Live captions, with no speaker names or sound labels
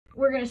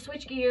we're going to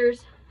switch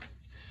gears,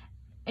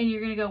 and you're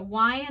going to go,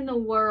 why in the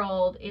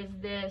world is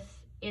this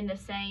in the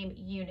same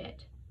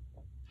unit?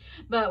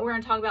 But we're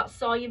going to talk about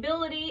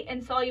solubility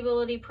and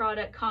solubility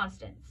product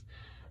constants.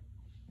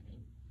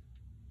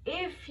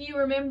 If you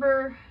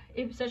remember,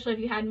 especially if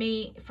you had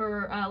me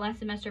for last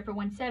semester for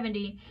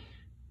 170,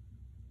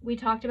 we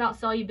talked about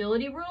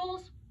solubility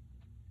rules.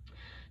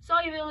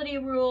 Solubility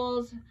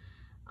rules,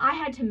 I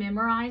had to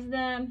memorize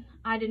them.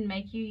 I didn't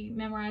make you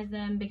memorize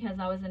them because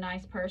I was a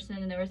nice person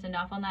and there was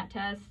enough on that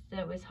test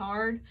that was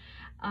hard.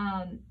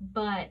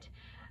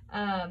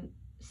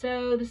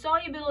 So the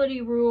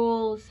solubility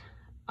rules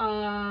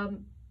are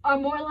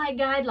more like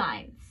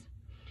guidelines.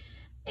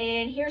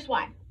 And here's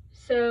why.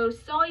 So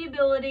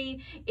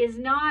solubility is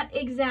not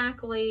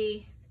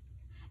exactly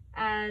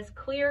as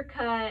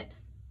clear-cut,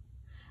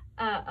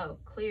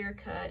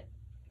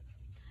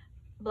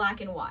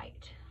 black and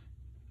white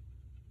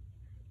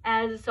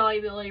as the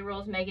solubility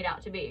rules make it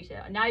out to be. So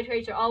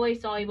nitrates are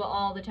always soluble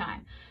all the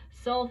time.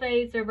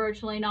 Sulfates are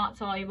virtually not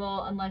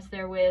soluble unless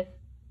they're with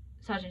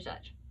such and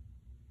such.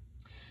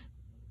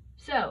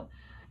 So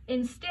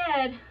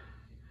instead,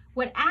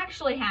 what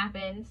actually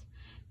happens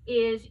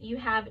is you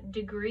have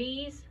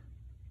degrees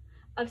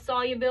of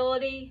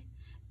solubility,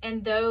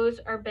 and those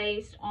are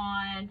based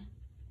on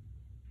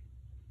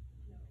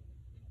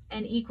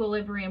an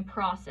equilibrium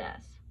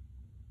process.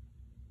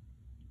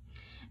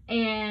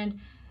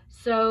 And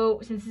so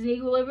since it's an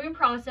equilibrium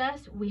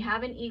process, we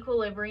have an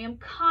equilibrium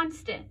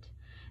constant.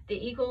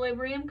 The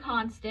equilibrium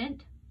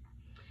constant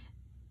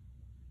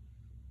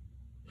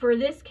for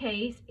this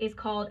case is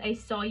called a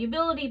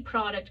solubility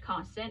product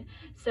constant.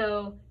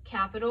 So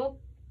capital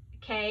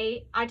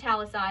K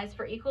italicized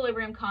for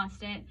equilibrium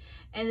constant,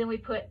 and then we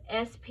put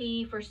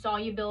SP for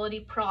solubility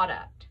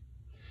product.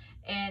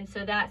 And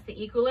so that's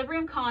the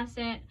equilibrium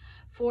constant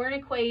for an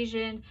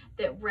equation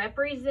that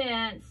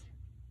represents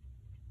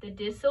the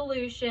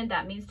dissolution,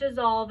 that means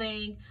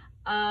dissolving,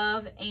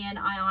 of an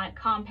ionic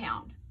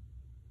compound.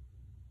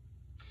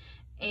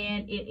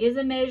 And it is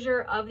a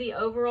measure of the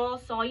overall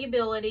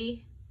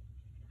solubility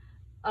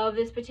of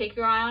this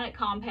particular ionic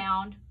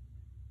compound.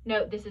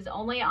 Note, this is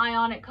only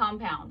ionic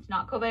compounds,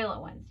 not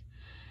covalent ones.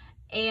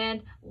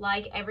 And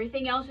like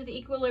everything else with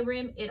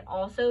equilibrium, it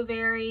also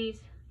varies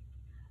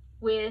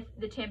with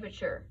the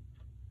temperature.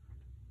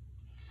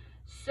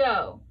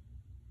 So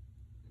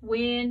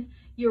when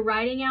you're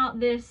writing out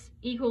this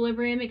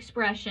equilibrium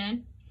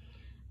expression,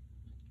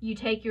 you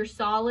take your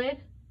solid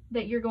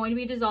that you're going to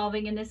be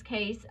dissolving. In this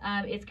case,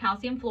 it's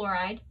calcium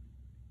fluoride.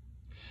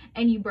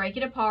 And you break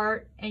it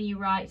apart and you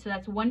write, so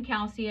that's 1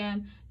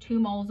 calcium, 2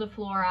 moles of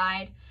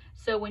fluoride.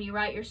 So when you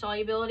write your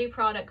solubility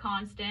product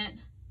constant,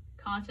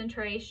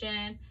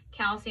 concentration,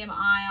 calcium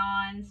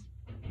ions,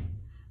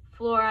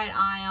 fluoride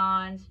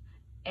ions,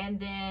 and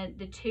then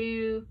the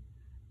 2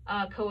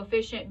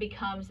 coefficient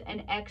becomes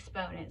an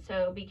exponent.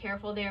 So be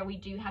careful there. We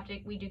do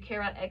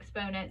care about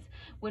exponents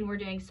when we're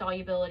doing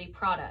solubility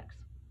products.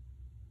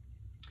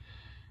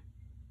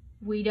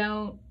 We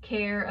don't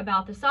care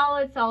about the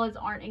solids. Solids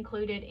aren't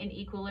included in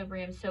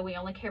equilibrium, so we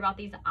only care about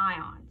these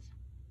ions.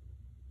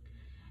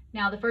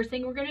 Now, the first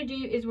thing we're going to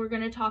do is we're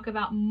going to talk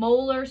about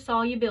molar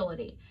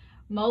solubility.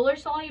 Molar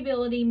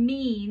solubility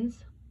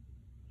means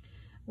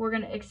we're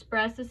going to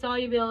express the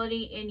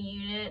solubility in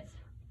units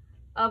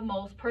of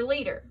moles per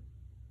liter.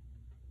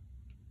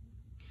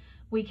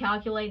 We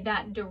calculate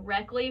that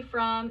directly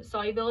from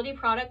solubility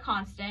product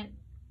constant.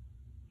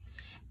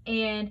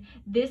 And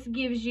this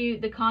gives you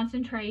the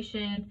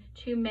concentration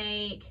to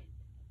make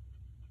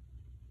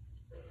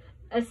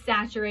a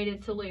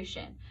saturated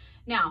solution.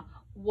 Now,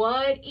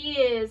 what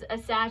is a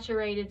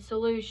saturated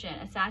solution?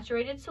 A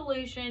saturated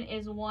solution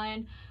is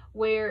one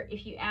where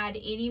if you add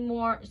any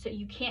more, so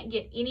you can't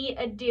get any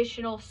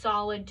additional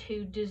solid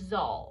to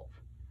dissolve.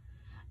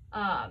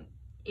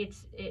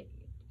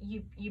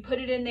 You put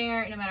it in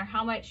there, and no matter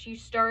how much you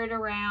stir it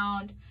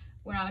around,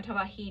 we're not going to talk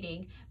about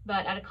heating,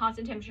 but at a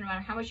constant temperature, no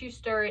matter how much you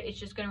stir it, it's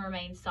just going to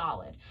remain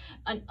solid.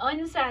 An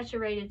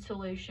unsaturated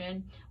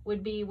solution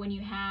would be when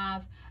you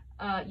have,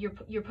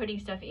 you're putting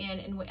stuff in,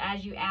 and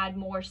as you add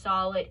more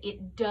solid,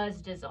 it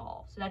does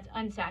dissolve. So that's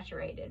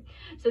unsaturated.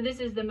 So this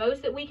is the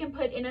most that we can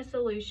put in a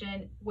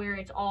solution where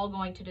it's all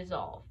going to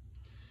dissolve.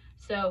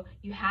 So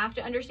you have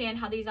to understand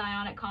how these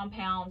ionic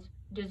compounds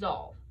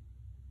dissolve.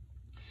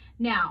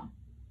 Now,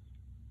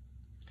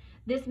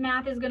 this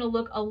math is going to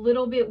look a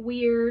little bit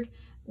weird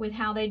with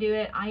how they do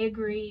it. I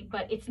agree,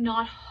 but it's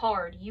not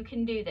hard. You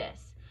can do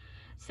this.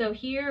 So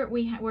here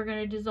we're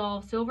going to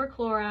dissolve silver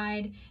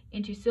chloride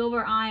into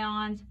silver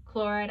ions,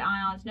 chloride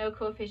ions, no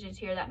coefficients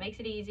here. That makes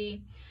it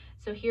easy.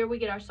 So here we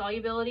get our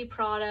solubility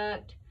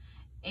product,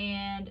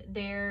 and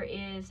there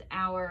is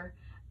our,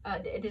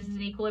 this is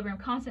an equilibrium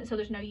constant, so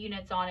there's no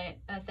units on it,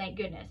 thank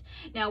goodness.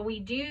 Now we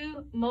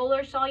do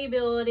molar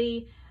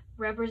solubility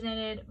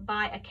represented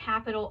by a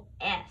capital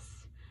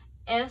S.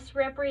 S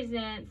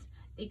represents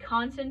the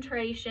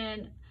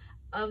concentration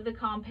of the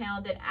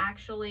compound that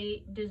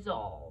actually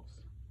dissolves.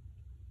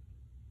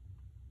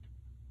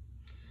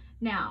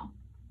 Now,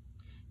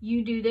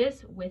 you do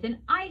this with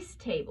an ice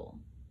table.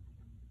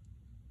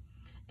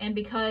 And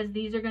because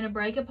these are going to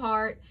break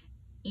apart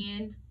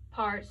in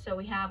parts, so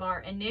we have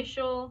our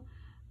initial,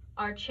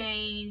 our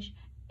change,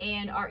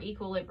 and our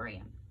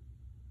equilibrium.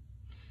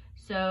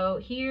 So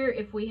here,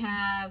 if we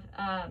have,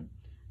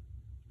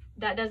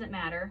 that doesn't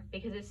matter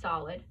because it's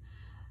solid.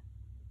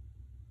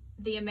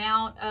 The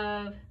amount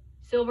of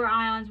silver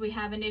ions we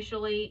have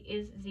initially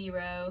is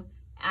 0,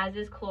 as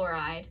is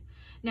chloride.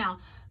 Now,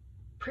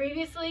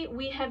 previously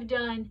we have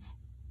done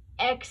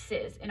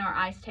X's in our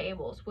ice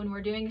tables. When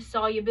we're doing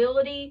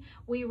solubility,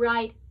 we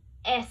write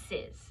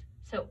S's.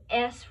 So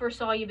S for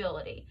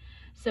solubility.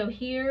 So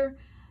here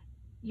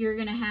you're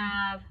going to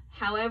have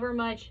however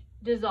much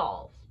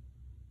dissolves.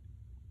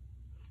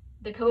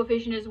 The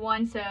coefficient is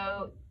 1,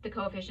 so the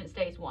coefficient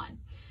stays 1.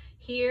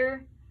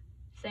 Here,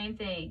 same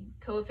thing.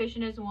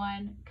 Coefficient is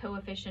 1,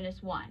 coefficient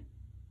is 1.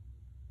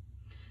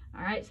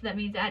 All right, so that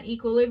means at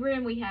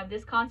equilibrium we have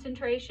this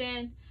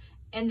concentration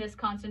and this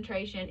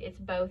concentration. It's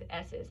both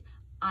S's.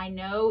 I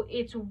know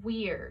it's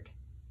weird.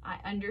 I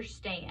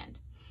understand.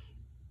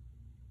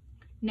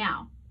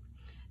 Now,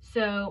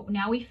 so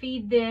now we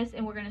feed this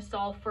and we're going to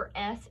solve for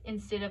S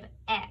instead of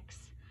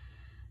X.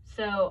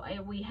 So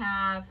we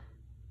have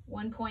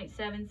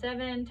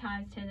 1.77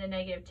 times 10 to the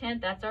negative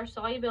 10th. That's our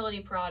solubility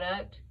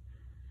product.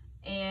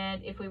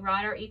 And if we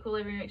write our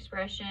equilibrium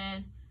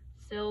expression,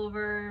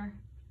 silver,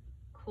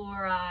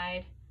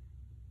 chloride,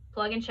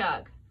 plug and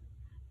chug,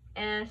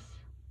 S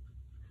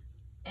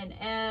and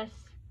S,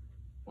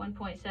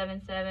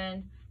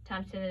 1.77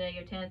 times 10 to the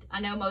negative 10th. I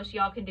know most of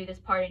y'all can do this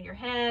part in your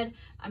head.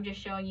 I'm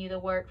just showing you the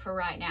work for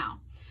right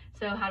now.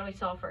 So how do we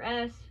solve for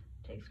S?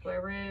 Take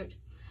square root.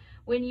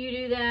 When you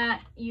do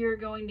that, you're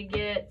going to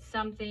get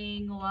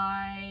something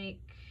like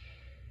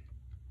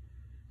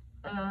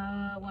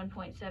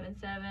 1.77,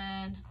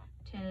 10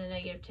 to the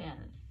negative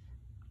 10th.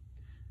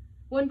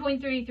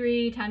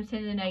 1.33 times 10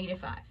 to the negative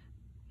 5.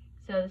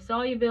 So the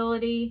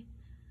solubility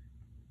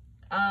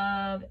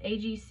of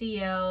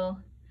AgCl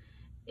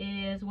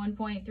is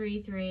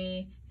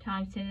 1.33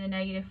 times 10 to the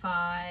negative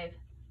 5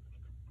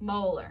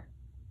 molar,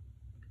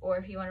 or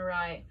if you want to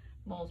write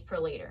moles per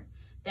liter.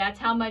 That's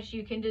how much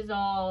you can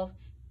dissolve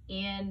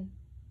in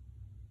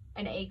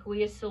an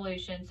aqueous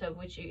solution, so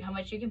how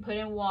much you can put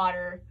in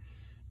water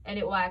and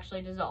it will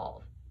actually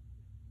dissolve.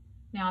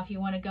 Now, if you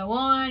want to go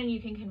on, you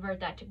can convert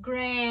that to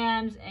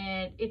grams,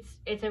 and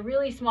it's a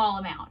really small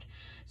amount.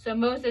 So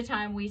most of the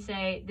time we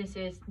say this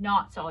is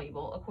not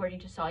soluble according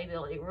to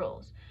solubility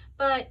rules,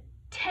 but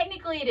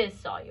technically it is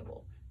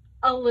soluble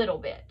a little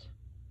bit.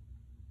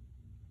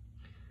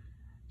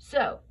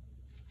 So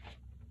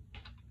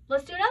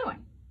let's do another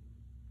one.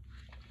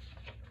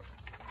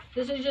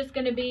 This is just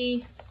going to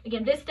be,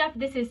 again, this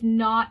is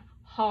not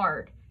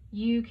hard.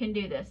 You can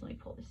do this. Let me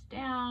pull this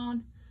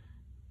down.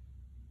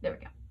 There we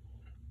go.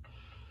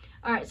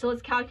 All right, so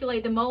let's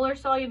calculate the molar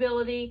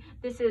solubility.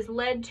 This is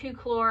lead 2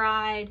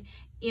 chloride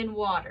in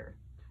water.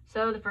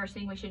 So the first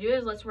thing we should do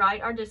is let's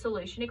write our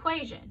dissolution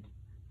equation.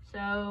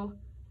 So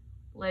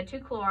lead 2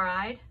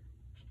 chloride,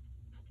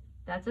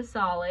 that's a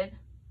solid.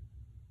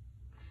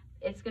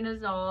 It's going to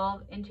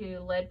dissolve into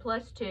lead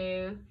plus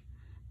 2,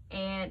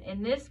 and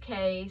in this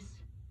case,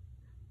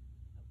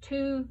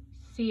 2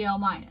 Cl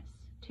minus,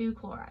 2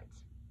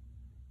 chlorides.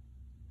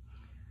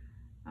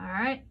 All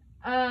right.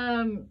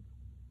 I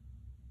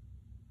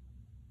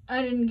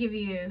didn't give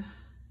you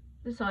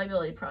the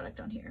solubility product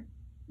on here.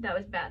 That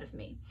was bad of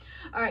me.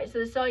 All right, so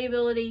the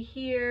solubility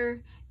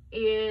here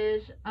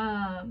is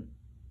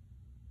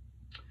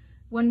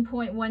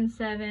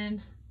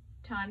 1.17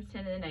 times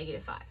 10 to the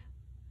negative 5.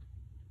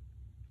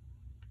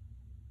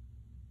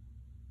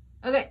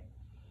 Okay.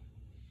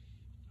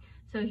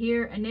 So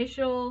here,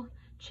 initial,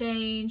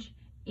 change,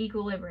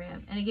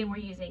 equilibrium. And again, we're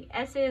using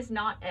S's,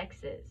 not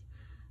X's.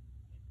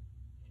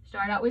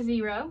 Start out with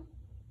 0.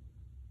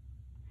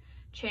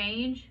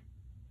 Change,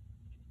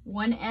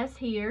 1 S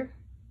here.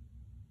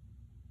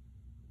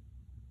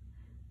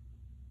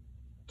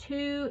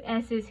 2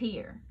 S's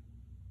here.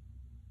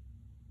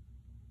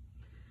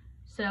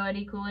 So at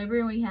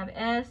equilibrium, we have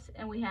S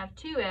and we have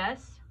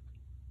 2S.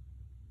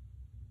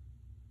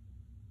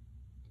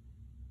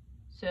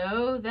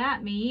 So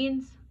that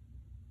means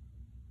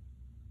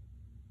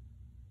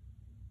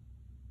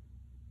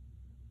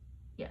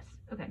yes.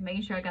 Okay,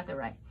 making sure I got that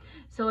right.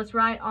 So let's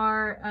write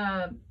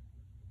our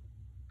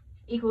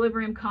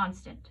equilibrium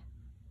constant.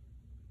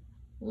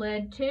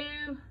 Lead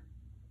 2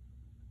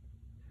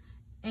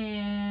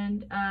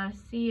 and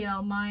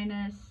Cl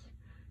minus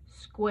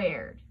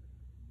squared.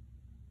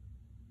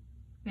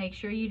 Make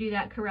sure you do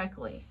that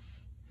correctly.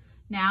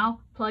 Now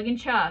plug and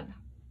chug.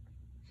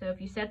 So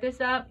if you set this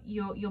up,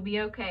 you'll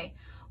be okay.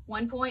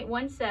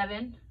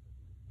 1.17,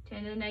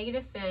 10 to the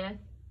negative 5th.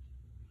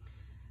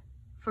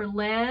 For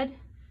lead,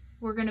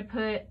 we're going to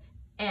put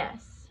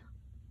S.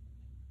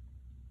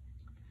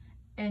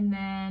 And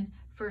then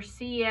for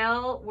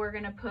Cl, we're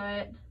going to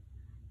put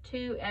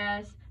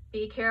 2S.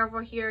 Be careful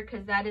here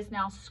because that is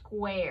now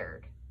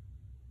squared.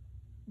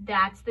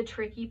 That's the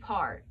tricky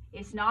part.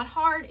 It's not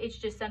hard, it's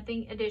just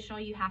something additional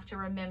you have to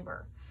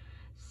remember.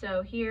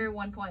 So here,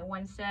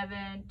 1.17,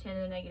 10 to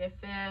the negative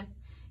 5th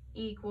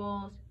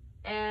equals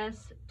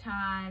S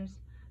times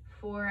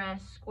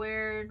 4S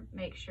squared.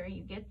 Make sure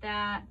you get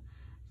that.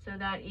 So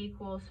that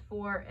equals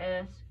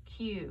 4S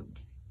cubed.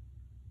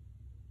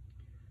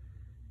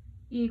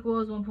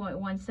 Equals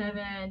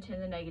 1.17 to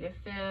the negative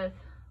fifth.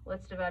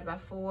 Let's divide by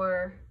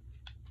 4.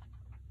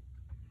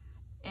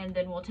 And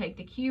then we'll take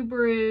the cube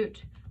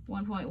root,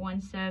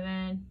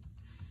 1.17,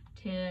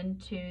 10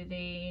 to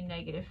the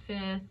negative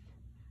fifth.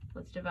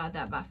 Let's divide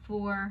that by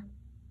 4.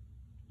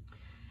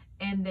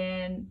 And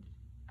then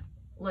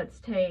let's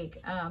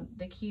take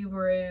the cube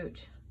root,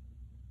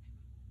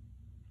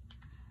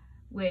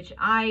 which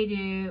I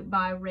do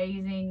by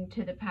raising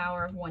to the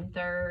power of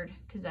 1/3,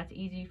 because that's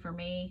easy for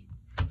me,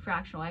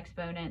 fractional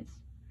exponents.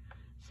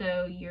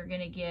 So you're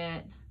going to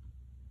get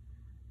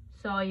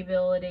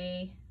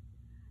solubility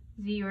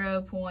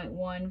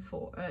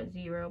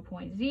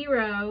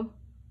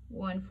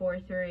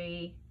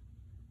 0.0143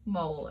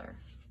 molar.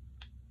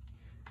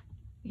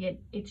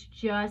 It's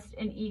just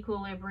an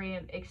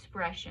equilibrium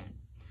expression.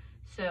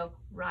 So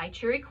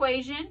write your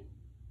equation,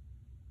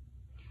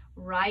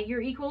 write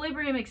your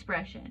equilibrium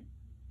expression,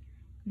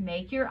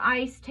 make your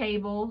ice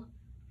table,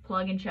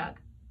 plug and chug.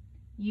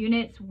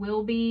 Units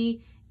will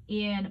be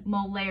in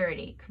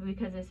molarity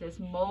because this is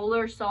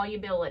molar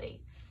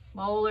solubility.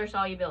 Molar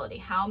solubility.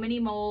 How many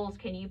moles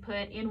can you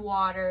put in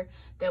water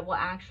that will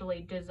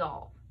actually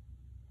dissolve?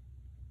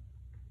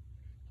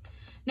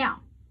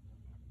 Now,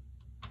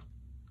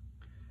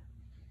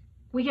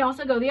 we can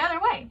also go the other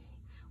way.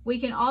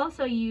 We can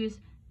also use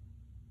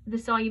the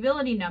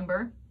solubility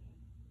number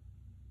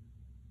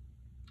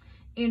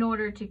in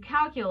order to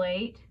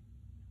calculate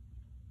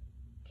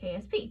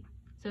KSP.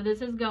 So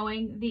this is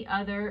going the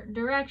other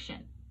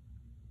direction.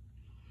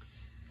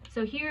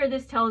 So here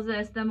this tells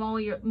us the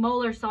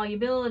molar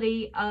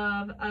solubility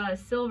of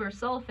silver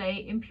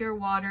sulfate in pure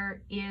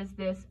water is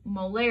this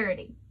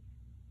molarity.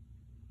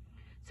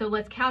 So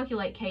let's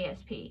calculate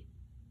KSP.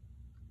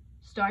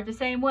 Start the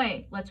same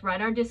way. Let's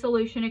write our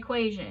dissolution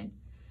equation.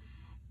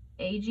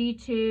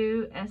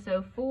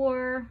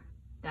 Ag2SO4,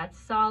 that's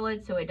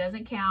solid, so it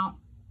doesn't count,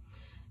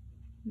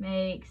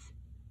 makes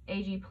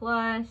Ag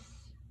plus,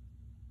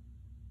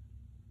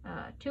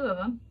 2 of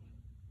them,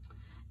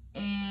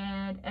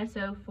 and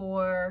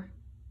SO4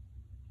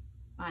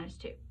 minus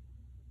 2.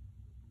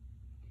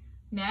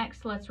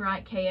 Next, let's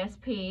write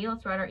KSP.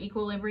 Let's write our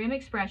equilibrium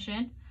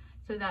expression.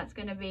 So that's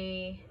going to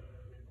be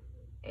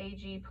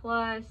Ag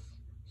plus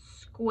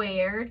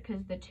squared,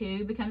 because the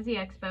 2 becomes the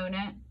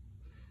exponent,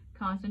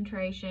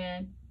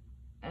 concentration,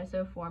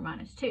 SO4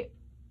 minus 2.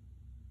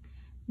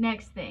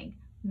 Next thing,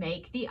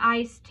 make the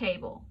ice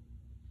table.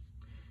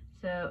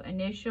 So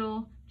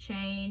initial,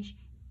 change,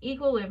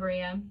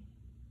 equilibrium.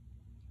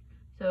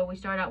 So we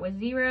start out with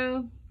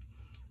 0,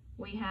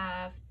 we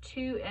have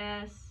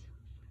 2S,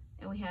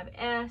 and we have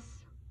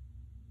S.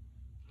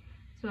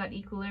 So at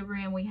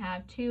equilibrium we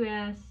have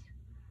 2S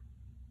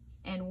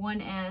and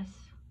 1S.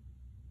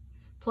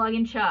 Plug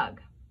and chug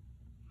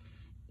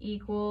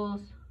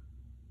equals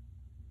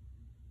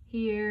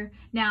here.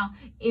 Now,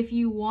 if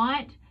you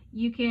want,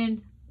 you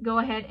can go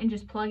ahead and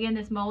just plug in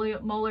this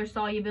molar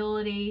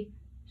solubility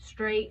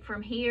straight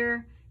from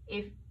here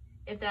if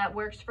that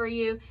works for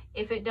you.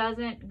 If it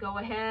doesn't, go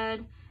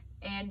ahead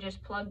and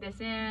just plug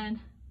this in.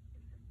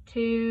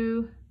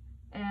 2S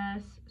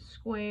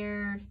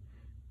squared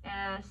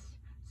S.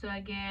 So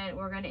again,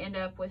 we're going to end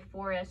up with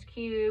 4S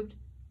cubed.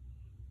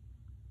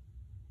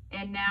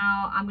 And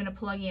now I'm going to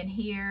plug in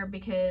here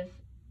because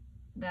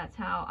that's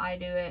how I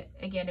do it.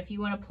 Again, if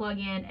you want to plug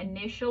in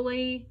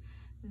initially,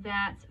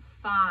 that's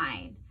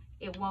fine.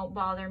 It won't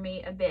bother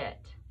me a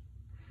bit.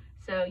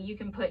 So you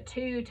can put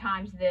 2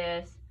 times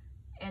this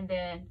and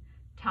then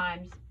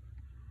times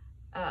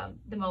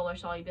the molar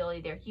solubility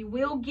there. You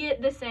will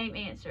get the same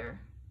answer.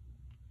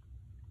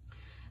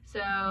 So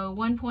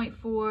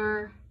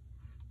 1.4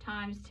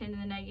 times 10 to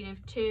the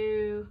negative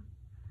 2.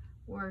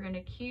 We're going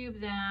to cube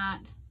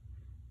that.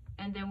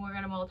 And then we're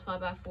going to multiply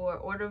by 4.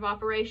 Order of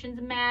operations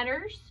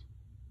matters.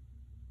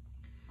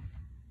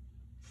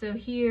 So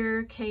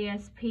here,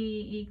 KSP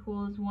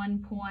equals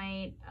 1.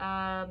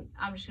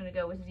 I'm just going to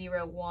go with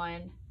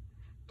 0.1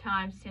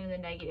 times 10 to the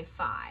negative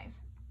 5.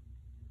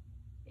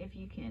 If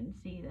you can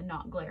see the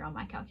not glare on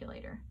my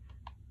calculator.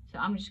 So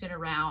I'm just going to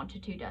round to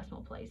 2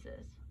 decimal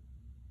places.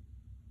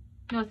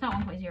 No, it's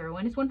not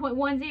 1.01. It's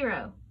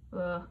 1.10.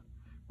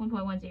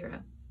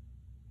 1.10.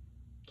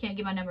 Can't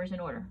get my numbers in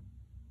order.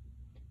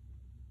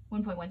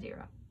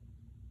 1.10.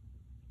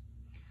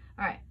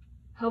 All right,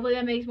 hopefully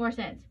that makes more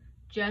sense.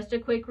 Just a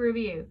quick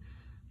review.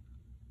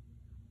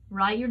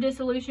 Write your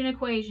dissolution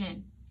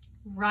equation,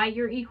 write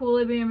your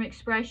equilibrium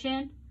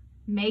expression,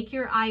 make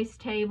your ice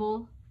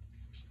table,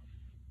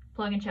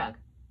 plug and chug,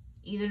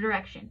 either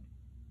direction.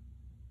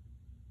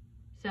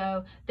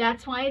 So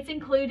that's why it's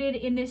included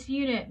in this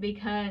unit,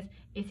 because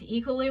it's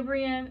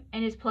equilibrium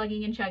and it's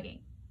plugging and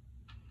chugging.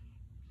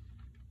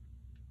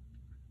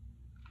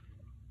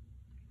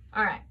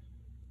 All right.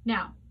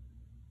 Now,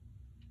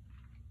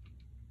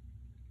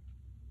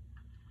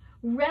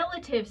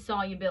 relative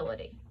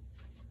solubility.